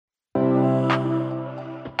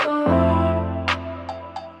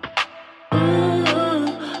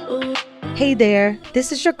Hey there,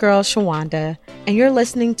 this is your girl Shawanda, and you're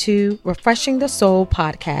listening to Refreshing the Soul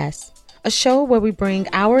podcast, a show where we bring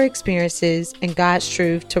our experiences and God's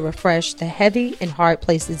truth to refresh the heavy and hard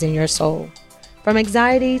places in your soul. From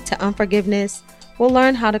anxiety to unforgiveness, we'll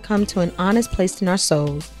learn how to come to an honest place in our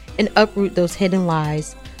souls and uproot those hidden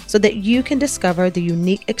lies so that you can discover the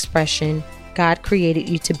unique expression God created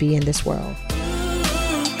you to be in this world.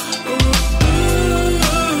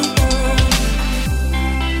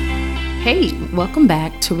 Hey, welcome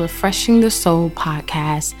back to Refreshing the Soul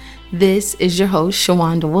podcast. This is your host,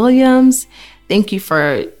 Shawanda Williams. Thank you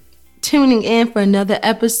for tuning in for another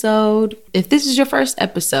episode. If this is your first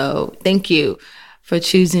episode, thank you for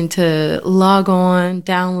choosing to log on,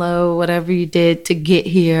 download, whatever you did to get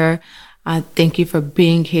here. I thank you for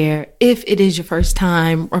being here. If it is your first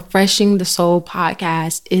time, Refreshing the Soul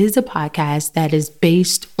podcast is a podcast that is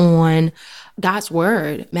based on God's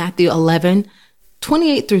word, Matthew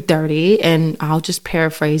 11:28 through 30, and I'll just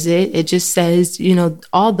paraphrase it. It just says,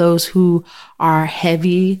 all those who are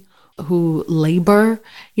heavy, who labor,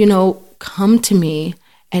 come to me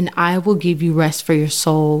and I will give you rest for your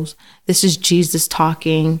souls. This is Jesus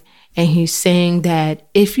talking, and he's saying that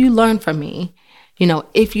if you learn from me,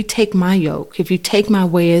 if you take my yoke, if you take my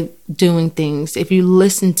way of doing things, if you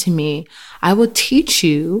listen to me, I will teach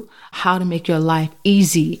you how to make your life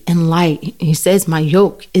easy and light. He says my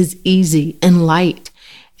yoke is easy and light,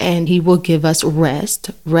 and he will give us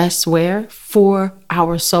rest. Rest where? For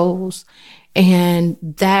our souls. And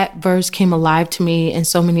that verse came alive to me and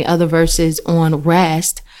so many other verses on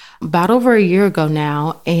rest about over a year ago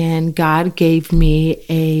now, and God gave me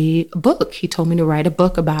a book. He told me to write a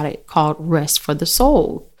book about it called Rest for the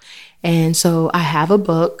Soul. And so I have a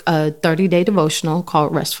book, a 30-day devotional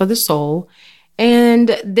called Rest for the Soul.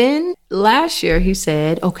 And then last year he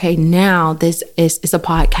said, okay, now this is a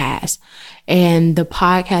podcast. And the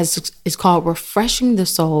podcast is called Refreshing the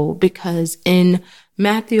Soul because in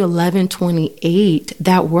Matthew 11:28,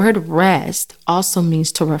 that word rest also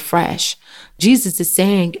means to refresh. Jesus is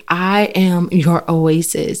saying, I am your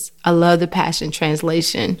oasis. I love the Passion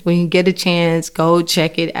Translation. When you get a chance, go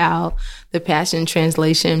check it out, the Passion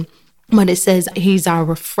Translation. But it says he's our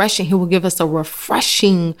refreshing. He will give us a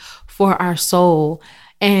refreshing for our soul.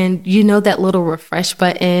 And that little refresh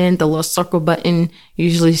button, the little circle button you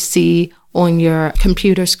usually see on your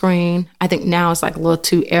computer screen. I think now it's like little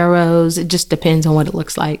two arrows. It just depends on what it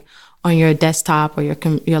looks like on your desktop or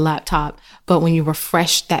your laptop. But when you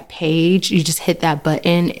refresh that page, you just hit that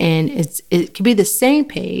button and it could be the same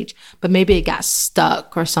page, but maybe it got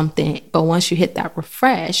stuck or something. But once you hit that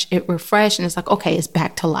refresh, it refreshed and it's like, okay, it's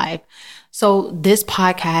back to life. So this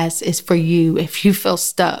podcast is for you. If you feel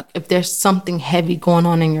stuck, if there's something heavy going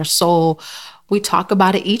on in your soul, we talk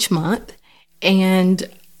about it each month, and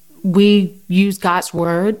we use God's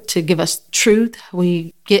word to give us truth.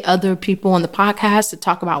 We get other people on the podcast to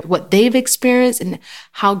talk about what they've experienced and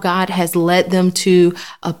how God has led them to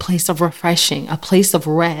a place of refreshing, a place of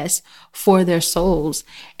rest for their souls.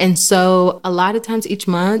 And so a lot of times each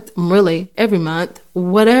month, really every month,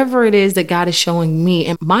 whatever it is that God is showing me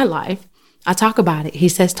in my life, I talk about it. He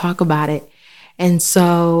says, talk about it. And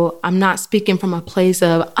so I'm not speaking from a place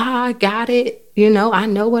of, I got it. I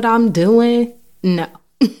know what I'm doing. No.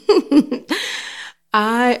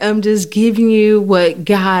 I am just giving you what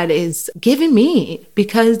God is giving me,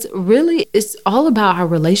 because really it's all about our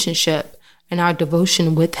relationship and our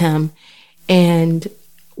devotion with him. And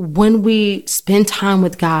when we spend time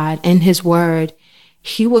with God and his word,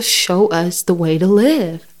 he will show us the way to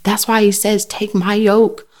live. That's why he says, take my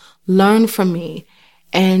yoke, learn from me.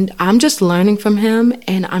 And I'm just learning from him,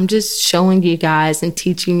 and I'm just showing you guys and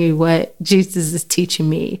teaching you what Jesus is teaching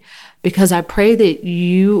me, because I pray that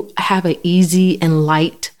you have an easy and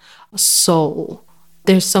light soul.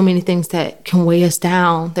 There's so many things that can weigh us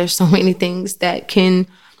down. There's so many things that can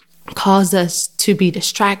cause us to be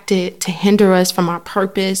distracted, to hinder us from our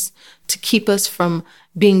purpose, to keep us from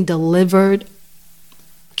being delivered,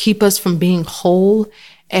 keep us from being whole.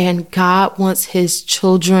 And God wants his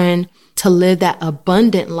children to live that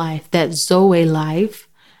abundant life, that Zoe life,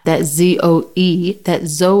 that Zoe, that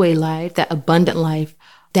Zoe life, that abundant life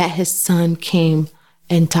that his son came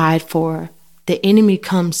and died for. The enemy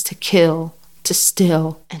comes to kill, to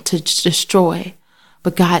steal, and to destroy.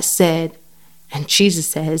 But God said, and Jesus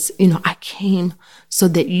says, I came so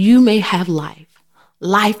that you may have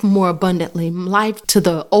life more abundantly, life to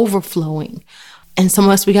the overflowing. And some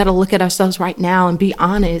of us, we got to look at ourselves right now and be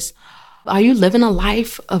honest. Are you living a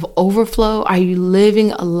life of overflow? Are you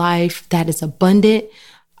living a life that is abundant?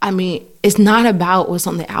 I mean, it's not about what's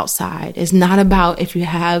on the outside. It's not about if you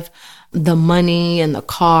have the money and the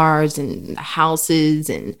cars and the houses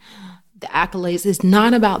and the accolades. It's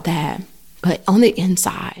not about that. But on the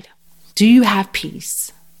inside, do you have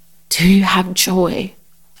peace? Do you have joy?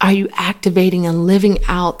 Are you activating and living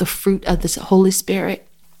out the fruit of the Holy Spirit?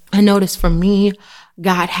 I notice for me,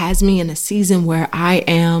 God has me in a season where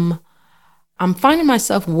I'm finding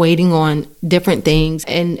myself waiting on different things.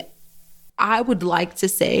 And I would like to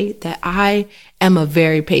say that I am a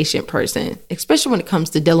very patient person, especially when it comes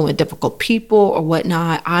to dealing with difficult people or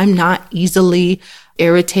whatnot. I'm not easily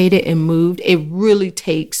irritated and moved. It really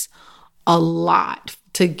takes a lot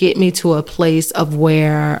to get me to a place of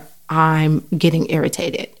where I'm getting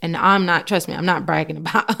irritated. And trust me, I'm not bragging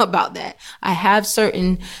about that.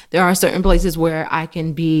 There are certain places where I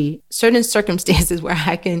can be, certain circumstances where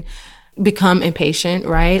I can become impatient,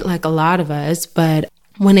 right? Like a lot of us. But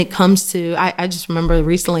when it comes to, I just remember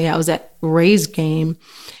recently I was at Ray's game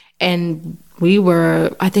and we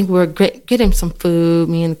were getting some food,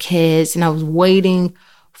 me and the kids, and I was waiting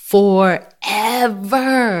forever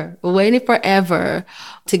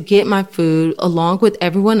to get my food along with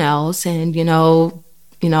everyone else. And,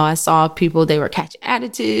 I saw people, they were catching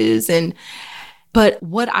attitudes. But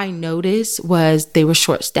what I noticed was they were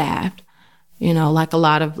short-staffed, like a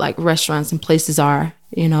lot of like restaurants and places are,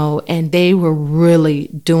 and they were really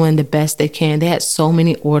doing the best they can. They had so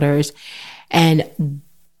many orders.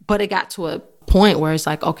 But it got to a point where it's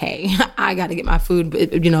like, okay, I got to get my food.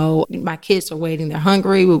 But, my kids are waiting. They're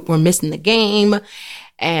hungry. We're missing the game.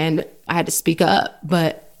 And I had to speak up.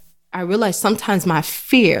 But I realized sometimes my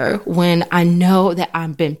fear when I know that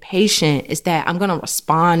I've been patient is that I'm going to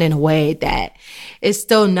respond in a way that is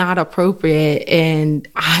still not appropriate. And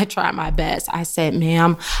I tried my best. I said,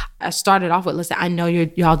 ma'am, I started off with, listen, I know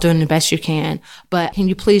y'all doing the best you can, but can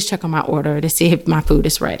you please check on my order to see if my food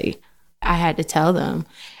is ready? I had to tell them.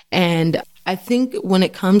 And I think when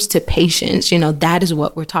it comes to patience, that is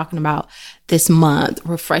what we're talking about this month,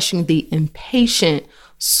 refreshing the impatient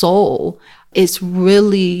soul. It's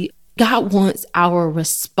really, God wants our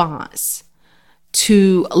response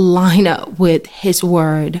to line up with his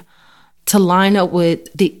word, to line up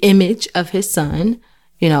with the image of his son.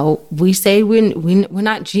 We say we're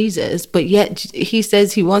not Jesus, but yet he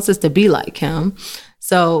says he wants us to be like him.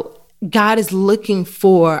 So God is looking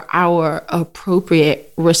for our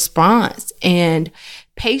appropriate response. And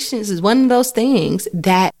patience is one of those things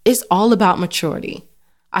that is all about maturity.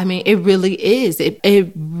 I mean, it really is.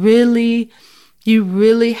 You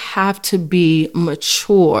really have to be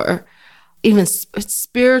mature, even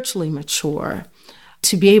spiritually mature,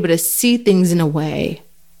 to be able to see things in a way,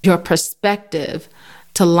 your perspective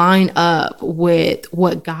to line up with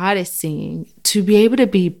what God is seeing, to be able to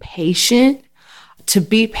be patient. To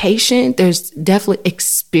be patient, there's definitely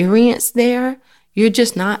experience there. You're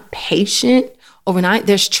just not patient overnight.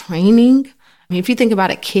 There's training. I mean, if you think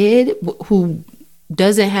about a kid who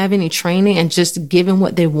doesn't have any training and just given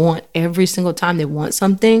what they want every single time they want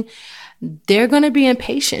something, they're going to be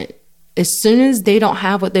impatient. As soon as they don't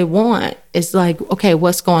have what they want, it's like, okay,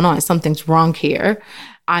 what's going on? Something's wrong here.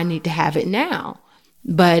 I need to have it now.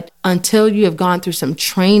 But until you have gone through some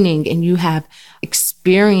training and you have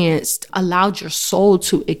allowed your soul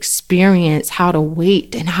to experience how to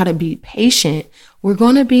wait and how to be patient, we're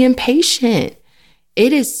going to be impatient.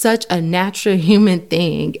 It is such a natural human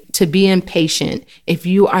thing to be impatient if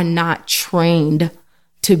you are not trained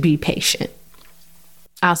to be patient.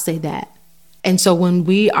 I'll say that. And so when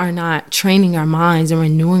we are not training our minds and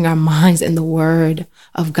renewing our minds in the word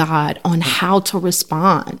of God on how to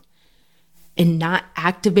respond, and not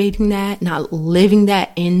activating that, not living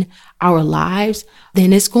that in our lives,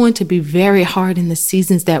 then it's going to be very hard in the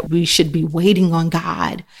seasons that we should be waiting on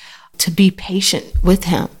God to be patient with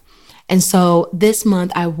him. And so this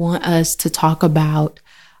month, I want us to talk about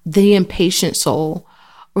the impatient soul.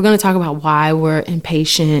 We're going to talk about why we're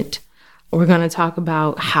impatient. We're going to talk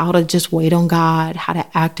about how to just wait on God, how to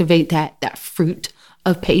activate that fruit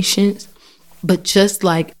of patience. But just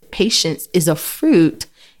like patience is a fruit,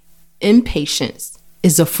 impatience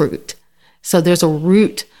is a fruit. So there's a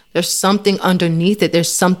root, there's something underneath it,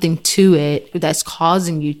 there's something to it that's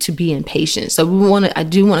causing you to be impatient. So I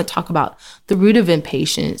do want to talk about the root of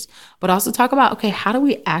impatience, but also talk about, okay, how do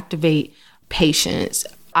we activate patience?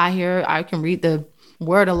 I can read the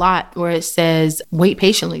word a lot where it says, wait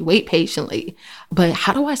patiently. But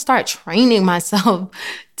how do I start training myself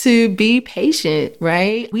to be patient,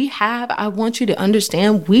 right? I want you to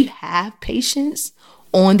understand, we have patience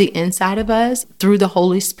on the inside of us through the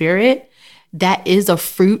Holy Spirit. That is a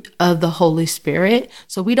fruit of the Holy Spirit.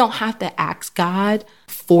 So we don't have to ask God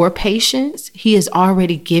for patience. He has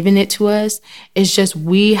already given it to us. It's just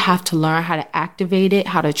we have to learn how to activate it,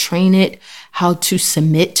 how to train it, how to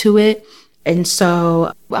submit to it. And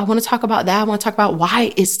so I want to talk about that. I want to talk about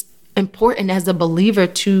why it's important as a believer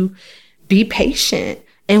to be patient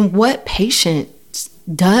and what patience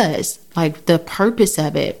does, like the purpose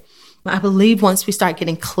of it. I believe once we start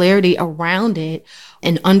getting clarity around it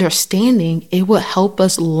and understanding, it will help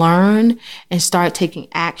us learn and start taking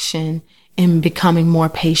action and becoming more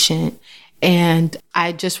patient. And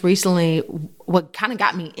I just recently, what kind of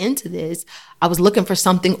got me into this, I was looking for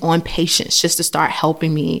something on patience just to start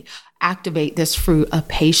helping me activate this fruit of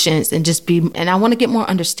patience and and I want to get more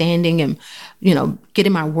understanding and, get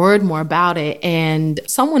in my word more about it. And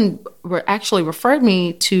someone actually referred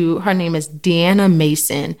me to, her name is Deanna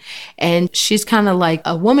Mason. And she's kind of like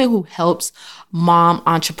a woman who helps mom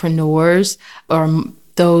entrepreneurs or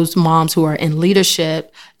those moms who are in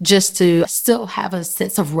leadership just to still have a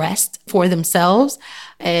sense of rest for themselves.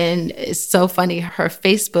 And it's so funny. Her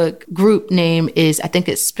Facebook group name is, I think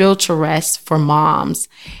it's Spiritual Rest for Moms.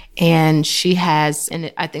 And she has,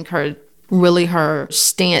 and I think her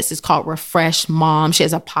stance is called Refreshed Mom. She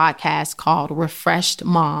has a podcast called Refreshed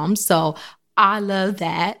Mom. So I love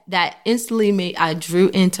that. That instantly I drew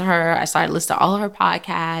into her. I started listening to all of her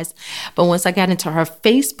podcasts. But once I got into her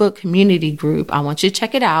Facebook community group, I want you to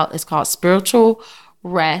check it out. It's called Spiritual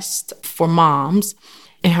Rest for Moms.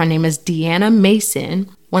 And her name is Deanna Mason.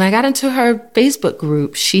 When I got into her Facebook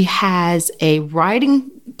group, she has a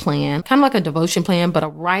writing plan, kind of like a devotion plan, but a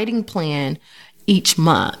writing plan each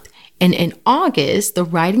month. And in August, the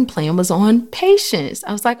writing plan was on patience.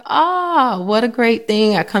 I was like, what a great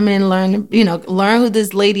thing. I come in, learn who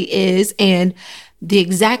this lady is. And the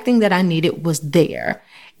exact thing that I needed was there.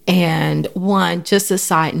 And just a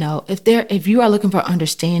side note, if you are looking for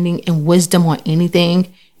understanding and wisdom on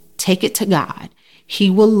anything, take it to God. He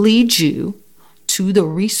will lead you to the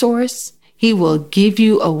resource. He will give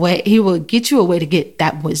you a way. He will get you a way to get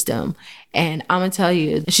that wisdom. And I'm going to tell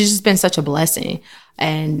you, she's just been such a blessing.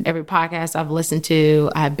 And every podcast I've listened to,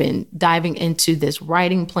 I've been diving into this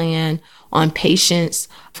writing plan on patience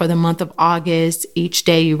for the month of August. Each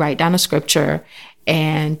day you write down a scripture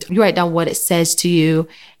and you write down what it says to you.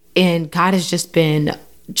 And God has just been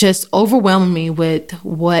overwhelming me with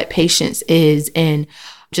what patience is and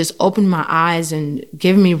just opened my eyes and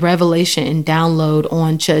given me revelation and download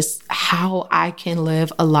on just how I can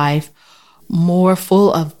live a life more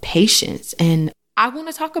full of patience. And I want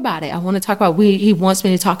to talk about it. I want to talk about, he wants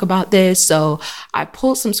me to talk about this. So I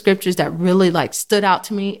pulled some scriptures that really stood out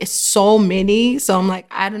to me. It's so many. So I'm like,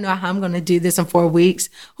 I don't know how I'm going to do this in 4 weeks.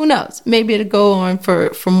 Who knows? Maybe it'll go on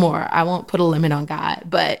for more. I won't put a limit on God,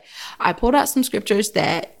 but I pulled out some scriptures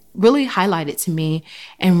that really highlighted to me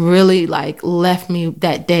and really left me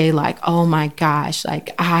that day oh my gosh,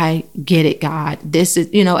 I get it, God. This is,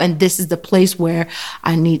 and this is the place where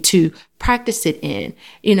I need to practice it in.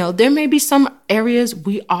 There may be some areas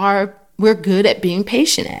we're good at being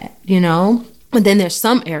patient at, but then there's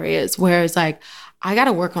some areas where it's I got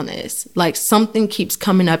to work on this. Something keeps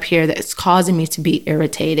coming up here that's causing me to be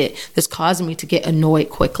irritated, that's causing me to get annoyed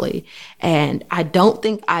quickly. And I don't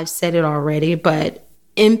think I've said it already, but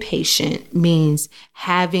impatient means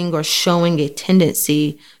having or showing a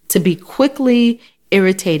tendency to be quickly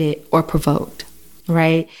irritated or provoked,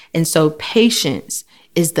 right? And so patience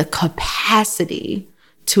is the capacity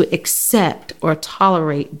to accept or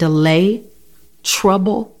tolerate delay,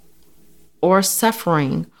 trouble, or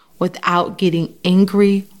suffering without getting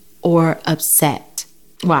angry or upset.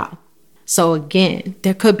 Wow. So again,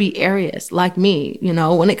 there could be areas like me,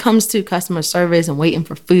 when it comes to customer service and waiting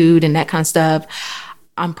for food and that kind of stuff,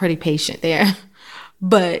 I'm pretty patient there.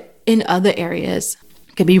 But in other areas,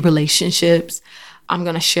 it could be relationships. I'm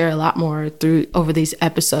going to share a lot more over these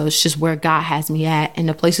episodes, just where God has me at and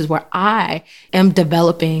the places where I am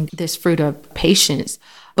developing this fruit of patience.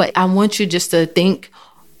 But I want you just to think,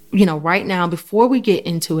 right now, before we get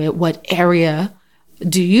into it, what area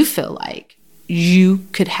do you feel like you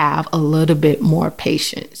could have a little bit more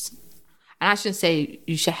patience? And I shouldn't say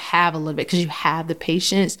you should have a little bit because you have the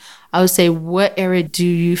patience. I would say, what area do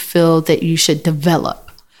you feel that you should develop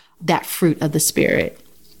that fruit of the Spirit?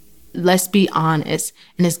 Let's be honest.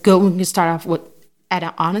 And it's good when we can start off at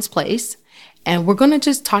an honest place. And we're going to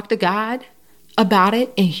just talk to God about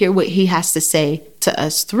it and hear what he has to say to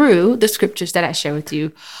us through the scriptures that I share with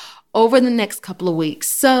you over the next couple of weeks.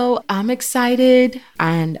 So I'm excited,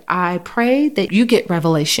 and I pray that you get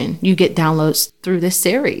revelation, you get downloads through this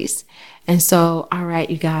series. And so, all right,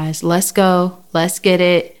 you guys, let's go. Let's get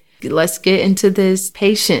it. Let's get into this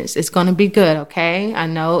patience. It's going to be good, okay? I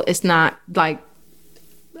know it's not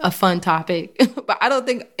a fun topic, but I don't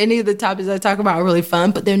think any of the topics I talk about are really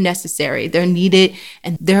fun, but they're necessary. They're needed,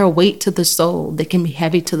 and they're a weight to the soul. They can be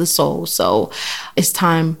heavy to the soul. So it's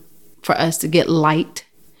time for us to get light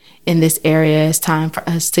in this area. It's time for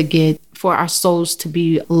us for our souls to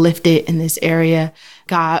be lifted in this area.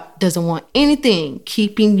 God doesn't want anything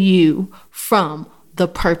keeping you from the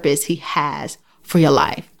purpose he has for your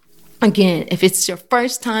life. Again, if it's your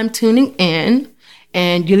first time tuning in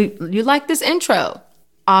and you like this intro,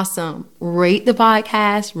 awesome. Rate the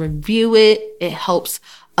podcast, review it. It helps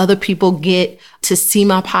other people get to see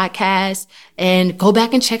my podcast, and go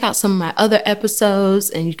back and check out some of my other episodes,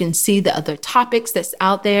 and you can see the other topics that's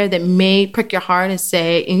out there that may prick your heart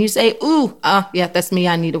and you say, ooh, yeah, that's me.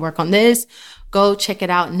 I need to work on this. Go check it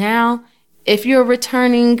out now. If you're a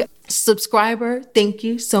returning subscriber, thank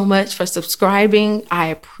you so much for subscribing. I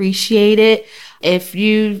appreciate it. If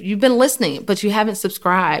you've been listening, but you haven't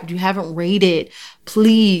subscribed, you haven't rated,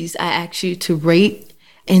 please, I ask you to rate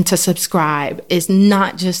and to subscribe. It's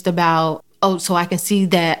not just about, so I can see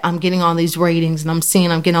that I'm getting all these ratings and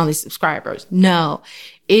I'm getting all these subscribers. No,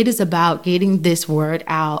 it is about getting this word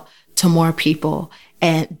out to more people.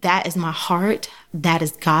 And that is my heart. That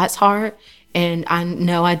is God's heart. And I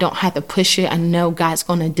know I don't have to push it. I know God's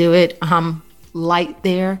going to do it. I'm light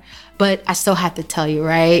there, but I still have to tell you,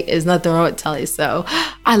 right? There's nothing wrong with telling you. So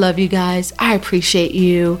I love you guys. I appreciate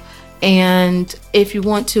you. And if you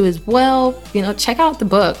want to as well, check out the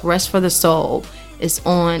book, Rest for the Soul. It's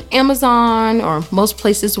on Amazon or most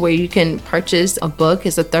places where you can purchase a book.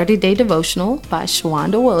 It's a 30-day devotional by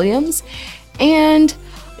Shawanda Williams. And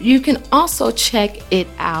you can also check it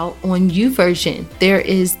out on YouVersion. There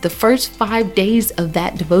is the first 5 days of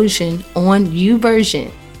that devotion on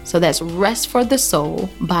YouVersion. So that's Rest for the Soul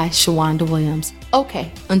by Shawanda Williams.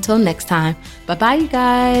 Okay, until next time. Bye-bye, you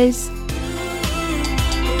guys.